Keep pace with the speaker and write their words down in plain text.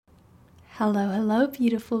Hello,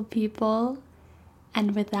 beautiful people.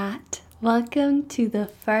 And with that, welcome to the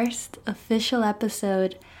first official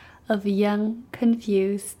episode of Young,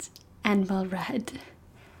 Confused, and Well Read.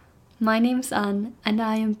 My name's Anne, and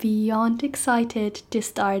I am beyond excited to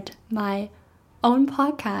start my own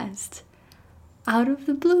podcast. Out of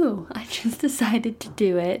the blue, I just decided to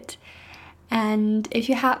do it. And if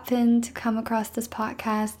you happen to come across this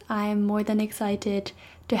podcast, I am more than excited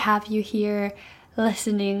to have you here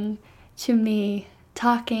listening to me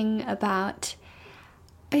talking about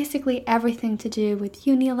basically everything to do with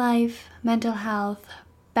uni life, mental health,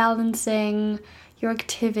 balancing your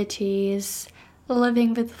activities,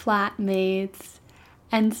 living with flatmates,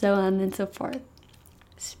 and so on and so forth.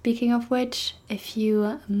 Speaking of which, if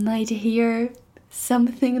you might hear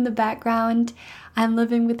something in the background, I'm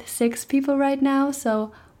living with 6 people right now,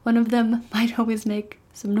 so one of them might always make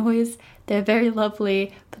some noise. They're very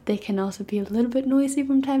lovely, but they can also be a little bit noisy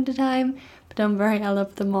from time to time, but don't worry, I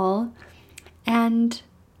love them all. And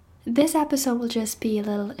this episode will just be a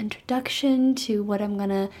little introduction to what I'm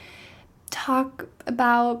gonna talk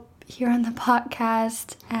about here on the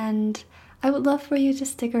podcast, and I would love for you to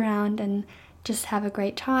stick around and just have a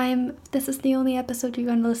great time. If this is the only episode you're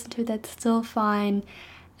going to listen to, that's still fine.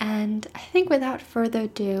 And I think without further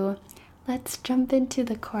ado, let's jump into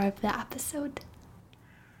the core of the episode.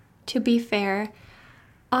 To be fair,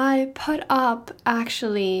 I put up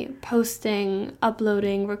actually posting,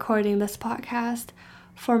 uploading, recording this podcast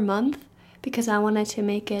for a month because I wanted to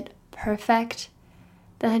make it perfect.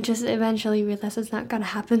 Then I just eventually realized it's not going to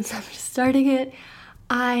happen, so I'm just starting it.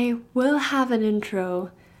 I will have an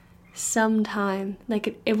intro sometime.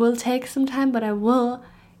 It will take some time, but I will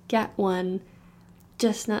get one.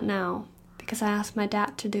 Just not now, because I asked my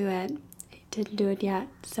dad to do it. He didn't do it yet,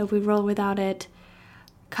 so we roll without it.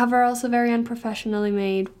 Cover also very unprofessionally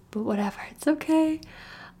made, but whatever, it's okay.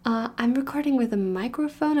 I'm recording with a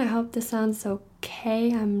microphone. I hope this sounds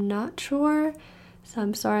okay. I'm not sure, so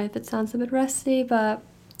I'm sorry if it sounds a bit rusty, but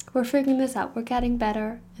we're figuring this out. We're getting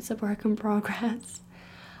better. It's a work in progress.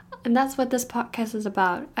 And that's what this podcast is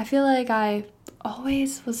about. I feel like I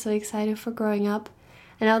always was so excited for growing up.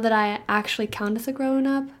 And now that I actually count as a grown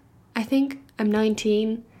up, I think I'm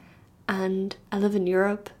 19 and I live in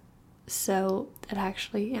Europe. So that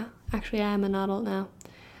actually I am an adult now.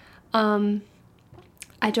 I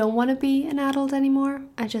don't want to be an adult anymore.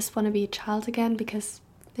 I just want to be a child again because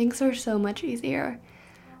things are so much easier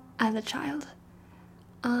as a child.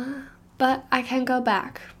 But I can't go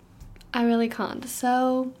back. I really can't.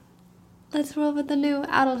 So let's roll with the new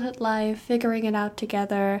adulthood life, figuring it out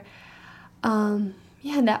together.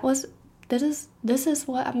 This is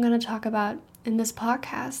what I'm gonna talk about in this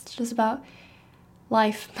podcast. Just about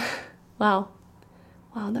life. Wow,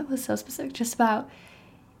 that was so specific. Just about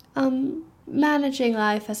managing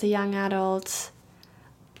life as a young adult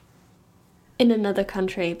in another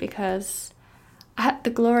country, because I had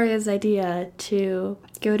the glorious idea to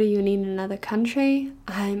go to uni in another country.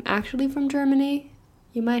 I'm actually from Germany.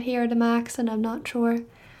 You might hear the accent, I'm not sure.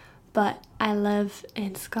 But I live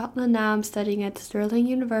in Scotland now. I'm studying at Stirling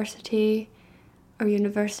University, or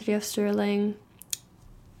University of Stirling.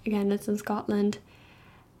 Again, it's in Scotland.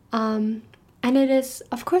 And it is,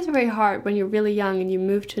 of course, very hard when you're really young and you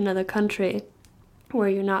move to another country where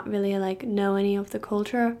you're not really, know any of the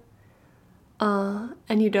culture.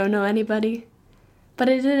 And you don't know anybody. But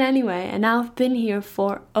I did anyway, and now I've been here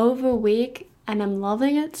for over a week, and I'm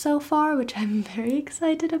loving it so far, which I'm very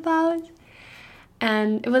excited about.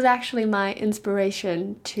 And it was actually my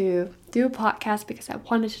inspiration to do a podcast because I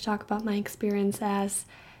wanted to talk about my experience as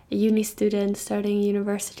a uni student, starting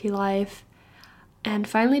university life, and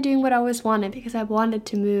finally doing what I always wanted, because I wanted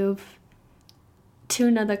to move to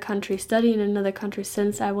another country, study in another country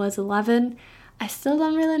since I was 11. I still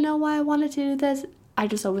don't really know why I wanted to do this. I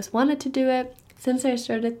just always wanted to do it since I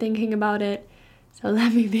started thinking about it. So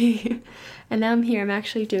let me be. And now I'm here. I'm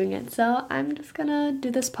actually doing it. So I'm just gonna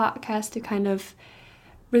do this podcast to kind of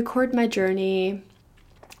record my journey,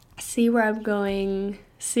 see where I'm going,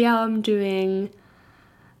 see how I'm doing,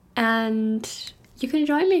 and you can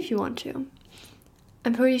join me if you want to.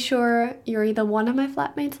 I'm pretty sure you're either one of my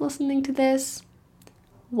flatmates listening to this,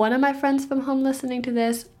 one of my friends from home listening to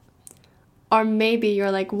this, or maybe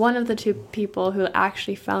you're one of the 2 people who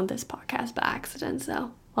actually found this podcast by accident.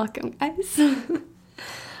 So welcome, guys.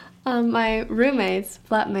 My roommates,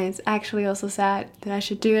 flatmates, actually also said that I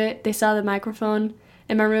should do it. They saw the microphone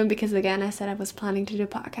in my room because, again, I said I was planning to do a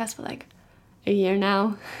podcast for a year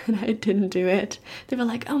now, and I didn't do it. They were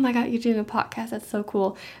like, oh my god, you're doing a podcast, that's so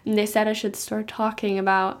cool. And they said I should start talking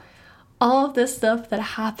about all of this stuff that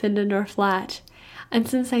happened in our flat. And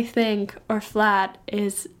since I think our flat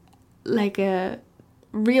is like a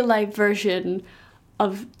real life version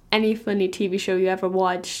of any funny TV show you ever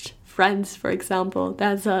watched. Friends, for example,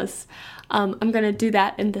 that's us. I'm gonna do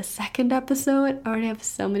that in the second episode. I already have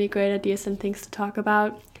so many great ideas and things to talk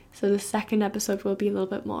about. So the second episode will be a little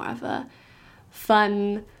bit more of a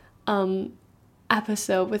fun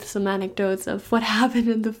episode with some anecdotes of what happened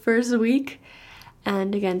in the first week.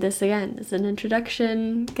 And this is an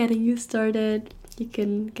introduction, getting you started. You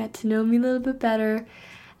can get to know me a little bit better.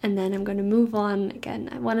 And then I'm going to move on. Again,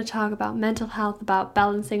 I want to talk about mental health, about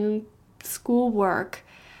balancing schoolwork,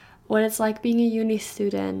 what it's like being a uni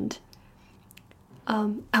student.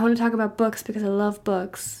 I want to talk about books because I love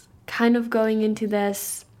books. Kind of going into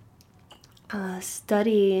this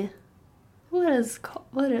study. What is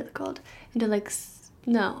it called? Into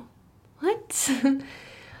what?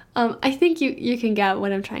 I think you can get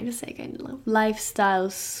what I'm trying to say. Kind of lifestyle,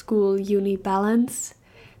 school, uni balance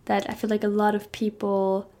that I feel like a lot of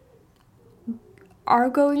people are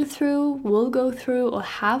going through, will go through, or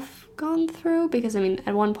have gone through. Because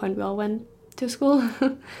at one point we all went to school,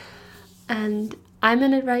 and I'm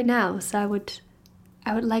in it right now. So I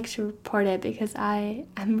would like to report it because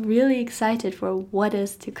I'm really excited for what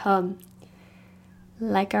is to come.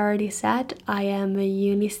 Like I already said, I am a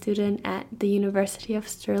uni student at the University of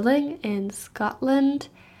Stirling in Scotland,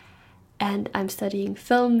 and I'm studying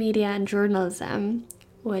film, media, and journalism,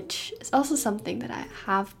 which is also something that I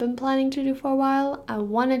have been planning to do for a while. I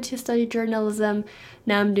wanted to study journalism.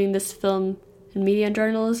 Now I'm doing this film and media and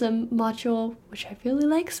journalism module, which I really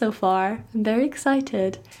like so far. I'm very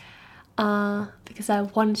excited because I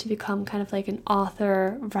wanted to become kind of like an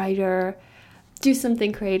author, writer, do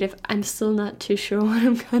something creative. I'm still not too sure what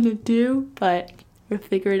I'm gonna do, but we'll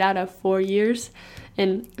figure it out. I have 4 years.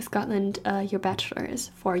 In Scotland, your bachelor is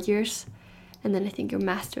 4 years, and then I think your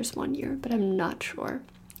master's 1 year, but I'm not sure.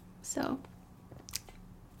 So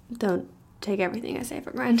don't take everything I say for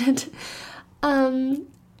granted.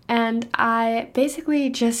 And I basically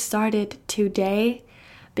just started today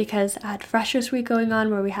because I had Freshers Week going on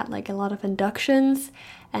where we had like a lot of inductions,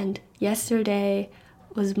 and yesterday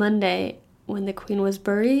was Monday when the Queen was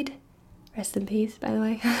buried. Rest in peace, by the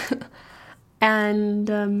way. And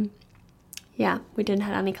we didn't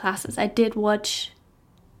have any classes. I watched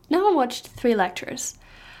 3 lectures.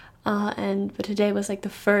 But today was like the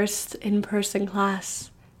first in-person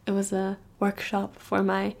class. It was a workshop for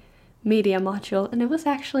my media module, and it was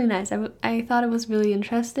actually nice. I thought it was really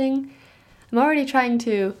interesting. I'm already trying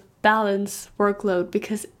to balance workload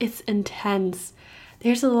because it's intense.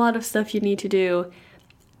 There's a lot of stuff you need to do.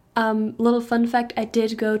 Little fun fact, I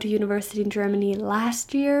did go to university in Germany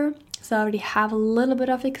last year, so I already have a little bit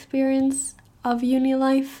of experience of uni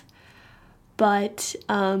life, but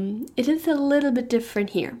it is a little bit different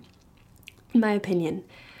here, in my opinion.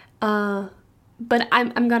 But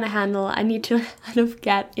I'm gonna handle. I need to kind of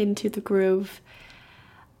get into the groove.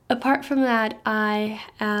 Apart from that, I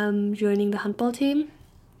am joining the handball team,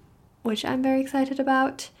 which I'm very excited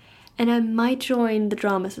about. And I might join the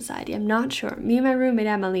drama society. I'm not sure. Me and my roommate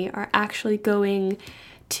Emily are actually going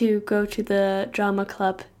to go to the drama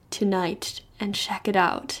club tonight and check it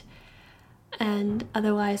out. And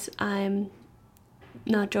otherwise, I'm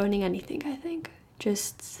not joining anything, I think.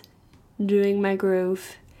 Just doing my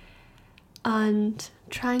groove and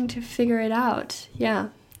trying to figure it out. Yeah.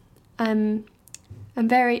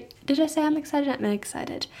 Did I say I'm excited? I'm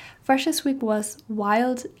excited. Freshers Week was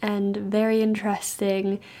wild and very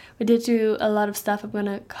interesting. We did do a lot of stuff I'm going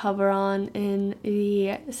to cover on in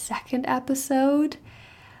the second episode.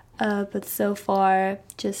 But so far,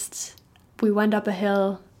 we went up a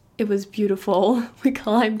hill. It was beautiful. We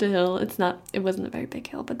climbed a hill. It wasn't a very big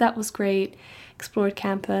hill, but that was great. Explored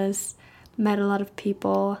campus, met a lot of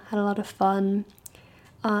people, had a lot of fun.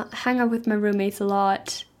 Hang out with my roommates a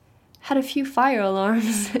lot. Had a few fire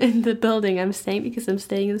alarms in the building I'm staying because I'm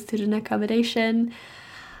staying in student accommodation.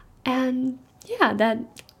 And yeah, that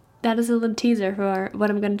is a little teaser for what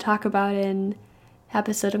I'm going to talk about in the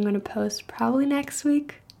episode I'm going to post probably next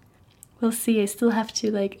week. We'll see. I still have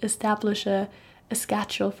to establish a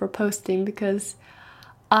schedule for posting because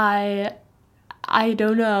I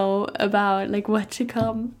don't know about what to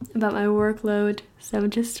come about my workload. So I'm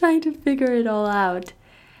just trying to figure it all out.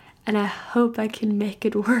 And I hope I can make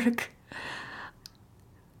it work.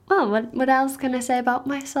 Well, what else can I say about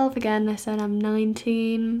myself? Again, I said I'm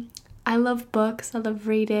 19. I love books. I love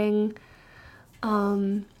reading.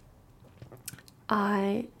 I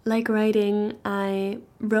like writing. I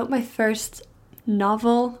wrote my first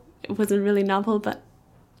novel. It wasn't really a novel, but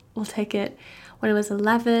we'll take it, when I was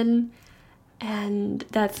 11. And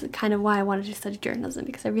that's kind of why I wanted to study journalism,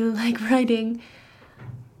 because I really like writing.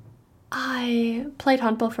 I played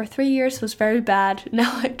handball for 3 years, was very bad.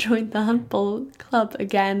 Now I joined the handball club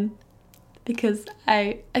again because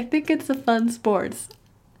I think it's a fun sport.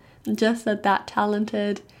 I'm just not that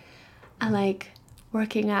talented. I like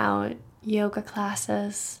working out, yoga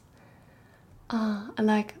classes. I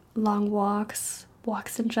like long walks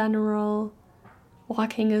in general.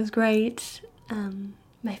 Walking is great.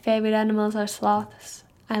 My favorite animals are sloths.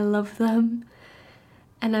 I love them.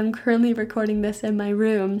 And I'm currently recording this in my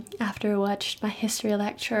room after I watched my history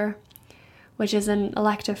lecture, which is an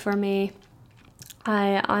elective for me.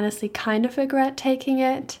 I honestly kind of regret taking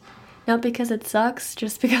it. Not because it sucks,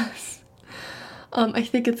 just because I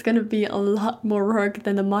think it's going to be a lot more work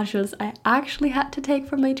than the modules I actually had to take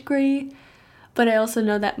for my degree. But I also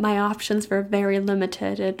know that my options were very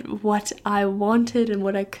limited at what I wanted and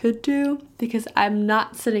what I could do, because I'm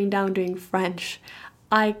not sitting down doing French.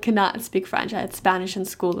 I cannot speak French. I had Spanish in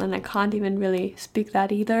school and I can't even really speak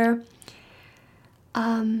that either.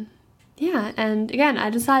 Yeah, and again,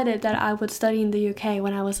 I decided that I would study in the UK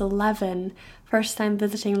when I was 11, first time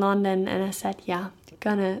visiting London, and I said, yeah,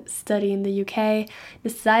 gonna study in the UK.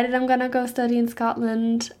 Decided I'm gonna go study in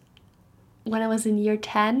Scotland when I was in year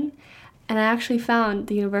 10, and I actually found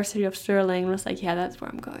the University of Stirling and was like, yeah, that's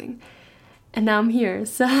where I'm going. And now I'm here,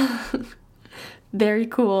 so very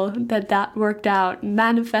cool that worked out,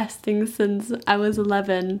 manifesting since I was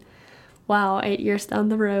 11. Wow, 8 years down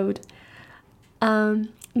the road.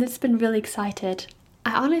 It's been really excited.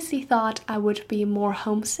 I honestly thought I would be more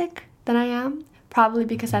homesick than I am, probably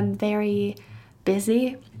because I'm very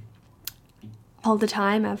busy all the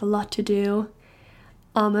time. I have a lot to do.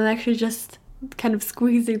 I'm actually just kind of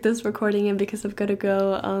squeezing this recording in because I've got to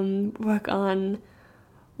go work on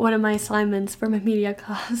one of my assignments for my media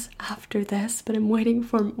class after this, but I'm waiting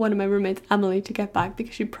for one of my roommates, Emily, to get back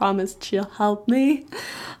because she promised she'll help me.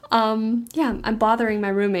 Yeah, I'm bothering my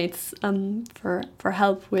roommates for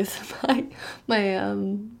help with my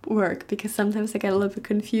work, because sometimes I get a little bit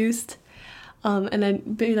confused, and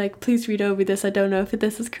I'd be like, please read over this, I don't know if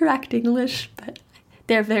this is correct English, but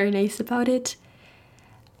they're very nice about it.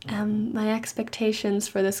 My expectations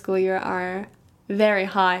for the school year are very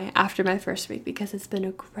high after my first week, because it's been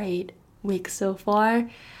a great week so far,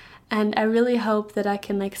 and I really hope that I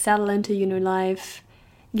can like settle into uni life,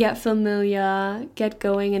 get familiar, get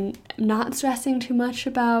going, and not stressing too much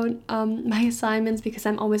about my assignments, because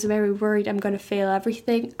I'm always very worried I'm going to fail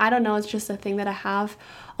everything. I don't know, it's just a thing that I have,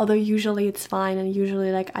 although usually it's fine, and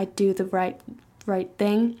usually like I do the right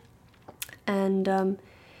thing, and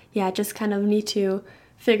yeah, I just kind of need to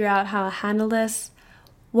figure out how I handle this.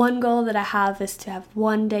 One goal that I have is to have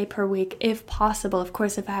 1 day per week, if possible. Of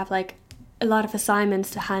course, if I have like a lot of assignments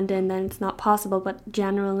to hand in, then it's not possible, but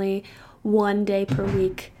generally 1 day per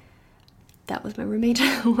week. That was my roommate.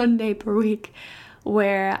 1 day per week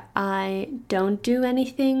where I don't do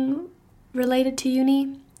anything related to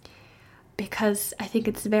uni, because I think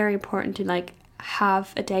it's very important to like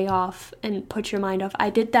have a day off and put your mind off. I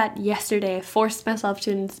did that yesterday. I forced myself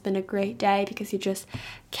to, and it's been a great day, because you just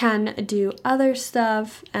can do other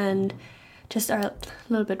stuff and just are a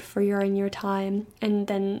little bit freer in your time. And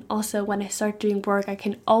then also when I start doing work, I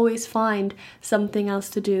can always find something else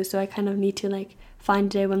to do, so I kind of need to like find a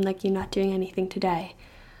day when like you're not doing anything today,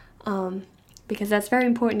 because that's very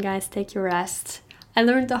important, guys. Take your rest. I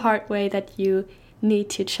learned the hard way that you need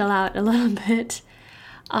to chill out a little bit,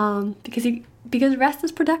 because rest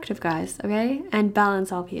is productive, guys, okay? And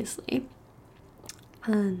balance, obviously.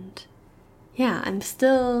 And yeah, I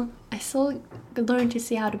still learning to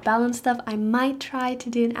see how to balance stuff. I might try to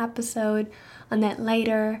do an episode on that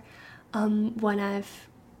later,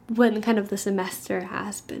 when kind of the semester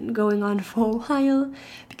has been going on for a while,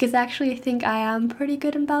 because actually I think I am pretty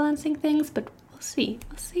good in balancing things, but we'll see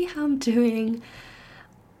how I'm doing.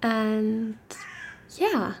 And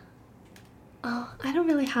yeah, I don't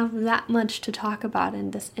really have that much to talk about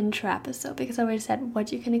in this intro episode, because I already said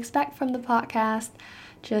what you can expect from the podcast.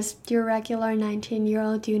 Just your regular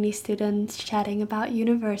 19-year-old uni students chatting about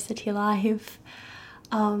university life.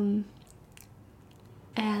 And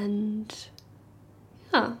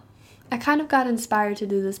yeah, I kind of got inspired to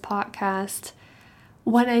do this podcast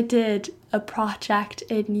when I did a project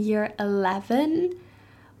in year 11,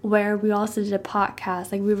 where we also did a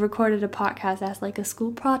podcast. Like, we recorded a podcast as like a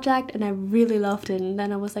school project, and I really loved it. And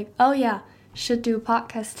then I was like, oh yeah, should do a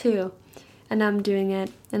podcast too. And I'm doing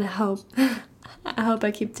it, and I hope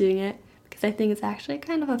I keep doing it, because I think it's actually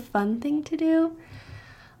kind of a fun thing to do.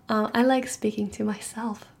 I like speaking to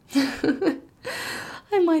myself.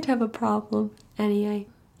 I might have a problem. Anyway,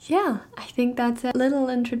 yeah, I think that's a little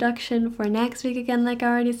introduction for next week. Again, like I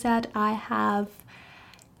already said, I have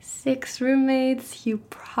 6 roommates. You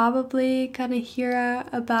probably gonna hear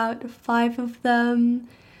about 5 of them.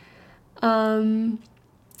 One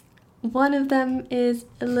of them is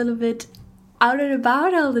a little bit out and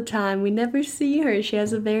about all the time. We never see her. She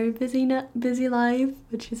has a very busy life,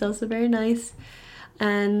 but she's also very nice.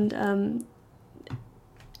 And I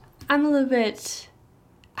have a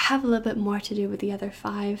little bit more to do with the other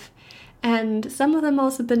 5. And some of them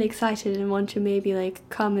also been excited and want to maybe like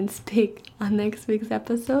come and speak on next week's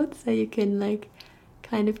episode, so you can like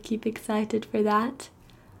kind of keep excited for that.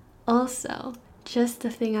 Also, just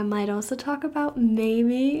a thing I might also talk about,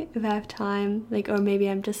 maybe if I have time, like, or maybe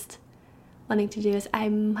I'm just wanting to do, is I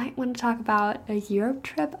might want to talk about a Europe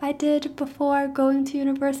trip I did before going to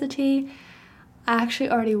university. I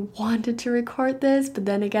actually already wanted to record this, but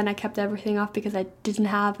then again I kept everything off because I didn't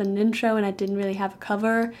have an intro and I didn't really have a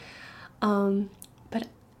cover. But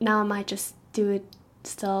now I might just do it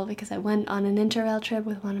still, because I went on an interrail trip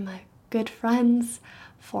with one of my good friends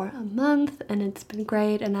for a month and it's been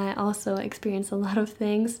great, and I also experienced a lot of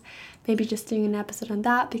things. Maybe just doing an episode on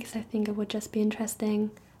that, because I think it would just be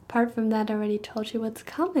interesting. Apart from that, I already told you what's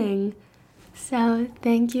coming. So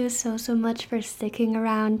thank you so much for sticking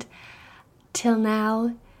around till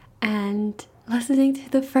now and listening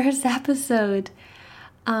to the first episode.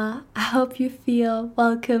 I hope you feel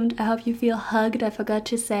welcomed. I hope you feel hugged. I forgot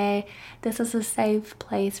to say, this is a safe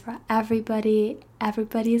place for everybody.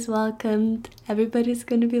 Everybody's welcomed. Everybody's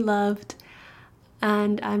going to be loved.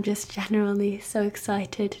 And I'm just generally so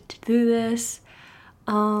excited to do this.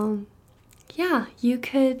 Yeah, you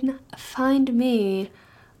can find me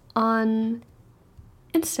on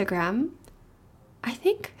Instagram, I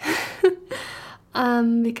think.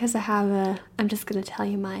 Because I'm just going to tell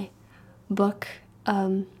you my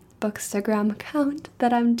bookstagram account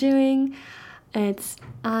that I'm doing. It's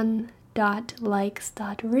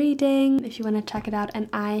an.likes.reading if you want to check it out. And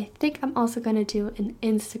I think I'm also going to do an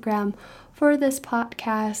Instagram for this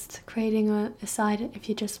podcast, creating a site if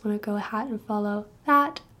you just want to go ahead and follow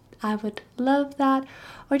that. I would love that.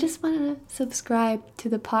 Or just want to subscribe to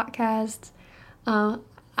the podcast.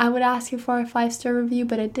 I would ask you for a 5-star review,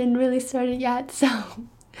 but I didn't really start it yet, so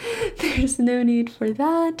there's no need for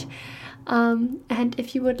that. And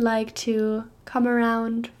if you would like to come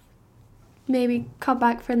around, maybe come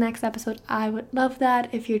back for the next episode, I would love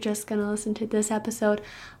that. If you're just gonna listen to this episode,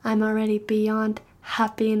 I'm already beyond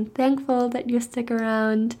happy and thankful that you stick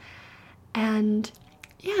around. And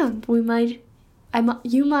yeah,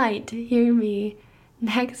 you might hear me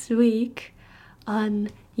next week on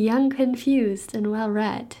Young, Confused, and Well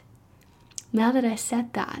Read. Now that I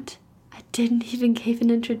said that, I didn't even give an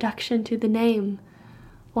introduction to the name.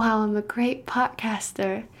 Wow, I'm a great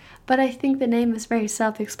podcaster. But I think the name is very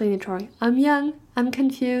self-explanatory. I'm young, I'm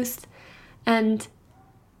confused, and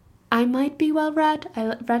I might be well read.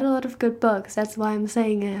 I read a lot of good books, that's why I'm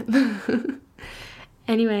saying it.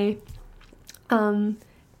 Anyway,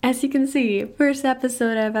 as you can see, first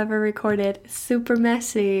episode I've ever recorded, super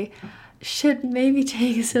messy. Should maybe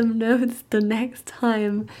take some notes the next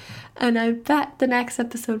time. And I bet the next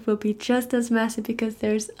episode will be just as messy, because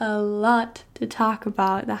there's a lot to talk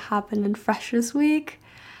about that happened in Freshers Week.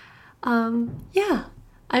 Yeah,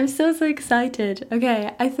 I'm so excited.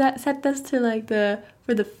 Okay, I set this to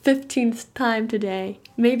for the 15th time today.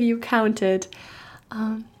 Maybe you counted.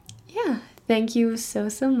 Yeah, thank you so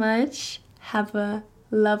much. Have a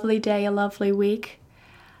lovely day, a lovely week.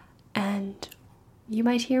 And you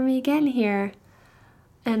might hear me again here.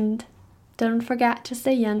 And don't forget to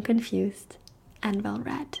stay young, confused, and well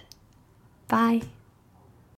read. Bye.